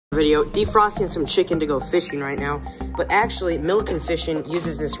Video defrosting some chicken to go fishing right now, but actually Milliken Fishing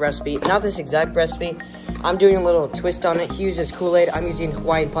uses this recipe, not this exact recipe. I'm doing a little twist on it. He uses Kool-Aid, I'm using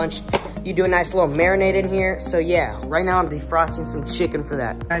Hawaiian Punch. You do a nice little marinade in here. So yeah, right now I'm defrosting some chicken for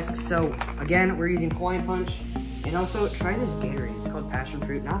that, guys. So again, we're using Hawaiian Punch, and also try this Gatorade. It's called passion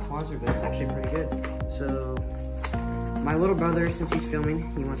fruit, not sponsored, but it's actually pretty good. So my little brother, since he's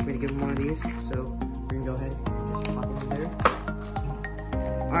filming, he wants me to give him one of these, so we're gonna go ahead and just pop it in there.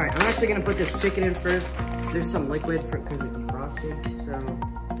 All right, I'm actually gonna put this chicken in first. There's some liquid because it's defrosted, so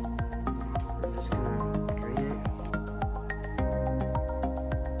we're just gonna drain it.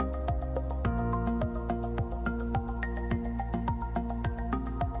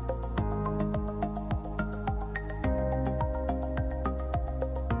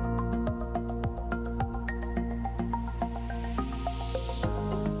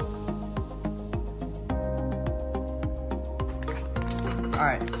 All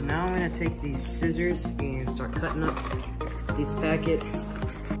right, so now I'm gonna take these scissors and start cutting up these packets.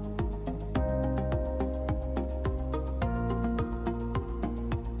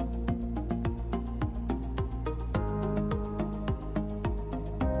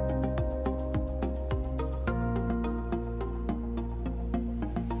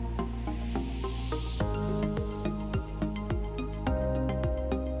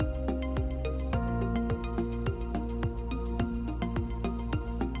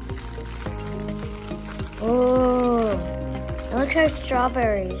 Oh, it looks like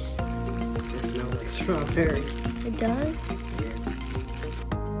strawberries. It smells like strawberry. It does?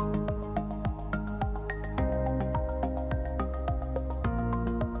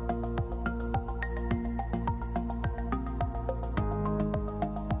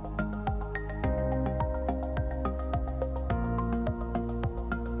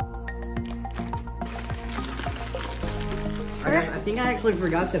 I think I actually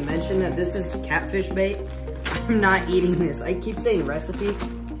forgot to mention that this is catfish bait. I'm not eating this. I keep saying recipe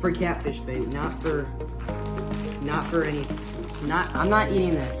for catfish bait, I'm not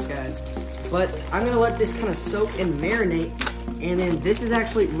eating this, guys. But I'm gonna let this kind of soak and marinate. And then this is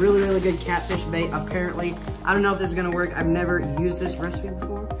actually really good catfish bait, apparently. I don't know if this is gonna work. I've never used this recipe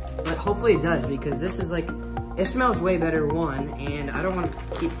before, but hopefully it does, because this is like, it smells way better, one, and I don't want to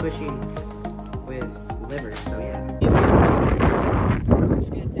keep pushing with liver, so yeah.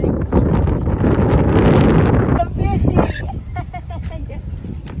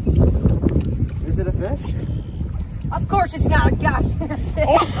 Is it a fish? Of course it's not a gosh fish.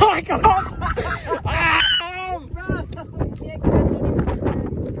 Oh my god!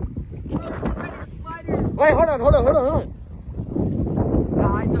 Wait, hold on.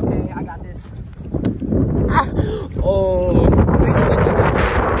 Nah, it's okay. I got this. Oh.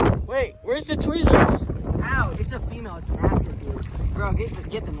 Wait, where's the tweezers? Ow, it's a female. It's massive, dude. Bro, get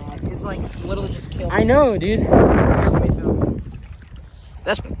the net. It's like literally just killed. I know, dude. Let me film.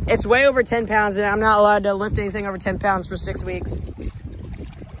 It's way over 10 pounds, and I'm not allowed to lift anything over 10 pounds for 6 weeks.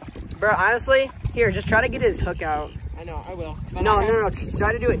 Bro, honestly, here, just try to get his hook out. I know, I will. No,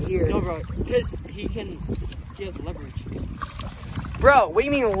 try to do it here. No, bro, because he has leverage. Bro, what do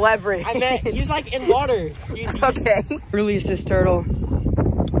you mean leverage? I meant, he's like in water. Okay. Release this turtle.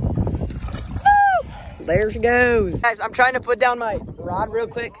 There she goes. Guys, I'm trying to put down my rod real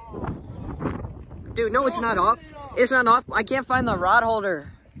quick. Dude, no, it's not off. It's not off. I can't find the rod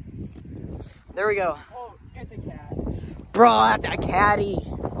holder. There we go. Oh, it's a cat. Bro, that's a catty.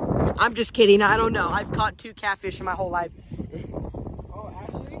 I'm just kidding. I don't know. I've caught 2 catfish in my whole life. Oh,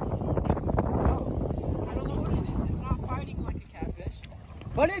 actually? No. I don't know what it is. It's not fighting like a catfish.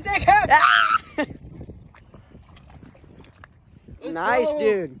 But it's a catfish! Ah! Nice, go.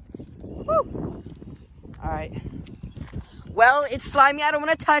 dude. Woo. All right. Well, it's slimy. I don't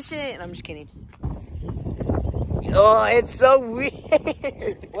want to touch it. I'm just kidding. Oh, it's so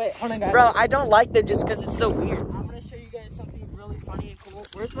weird. Wait, hold on, guys. Bro, I don't like them just because it's so weird. I'm going to show you guys something really funny and cool.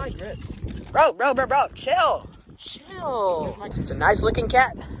 Where's my grips? Bro, chill. Chill. It's a nice looking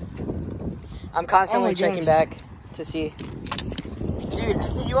cat. I'm constantly checking back to see. Dude,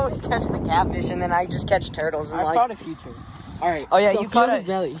 you always catch the catfish and then I just catch turtles. And I caught a few too. All right. Oh yeah, so you caught his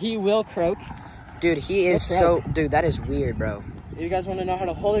belly. He will croak. Dude, he is so, dude, that is weird, bro. If you guys want to know how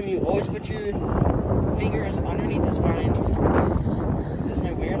to hold him, you always put your fingers underneath the spines. Isn't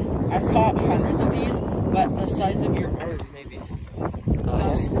it weird? I've caught hundreds of these, but the size of your arm, maybe.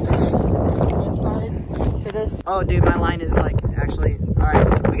 What side to this? Oh, dude, my line is like, actually, all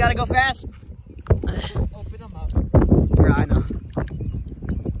right. We gotta go fast. Just open them up. Bro, I know.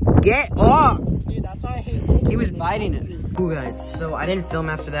 Get off! Dude, that's why I hate He was biting it. Ooh, guys, so I didn't film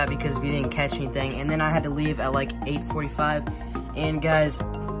after that because we didn't catch anything, and then I had to leave at like 8:45. And guys,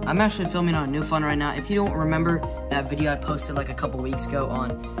 I'm actually filming on a new phone right now. If you don't remember that video I posted like a couple weeks ago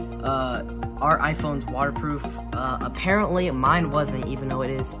on our iPhone's waterproof, apparently mine wasn't, even though it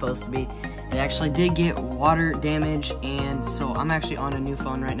is supposed to be. It actually did get water damage, and so I'm actually on a new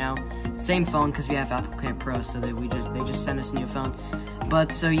phone right now. Same phone, because we have Apple Camp Pro, so they just sent us a new phone.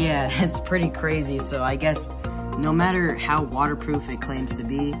 But so yeah, it's pretty crazy. So I guess no matter how waterproof it claims to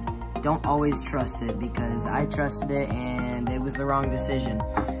be, don't always trust it, because I trusted it and it was the wrong decision.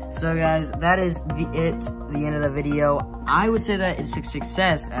 So guys, that is the end of the video. I would say that it's a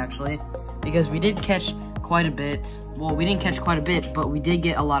success actually, because we did catch quite a bit. Well, we didn't catch quite a bit, but we did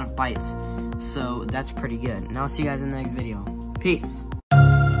get a lot of bites. So that's pretty good. And I'll see you guys in the next video. Peace.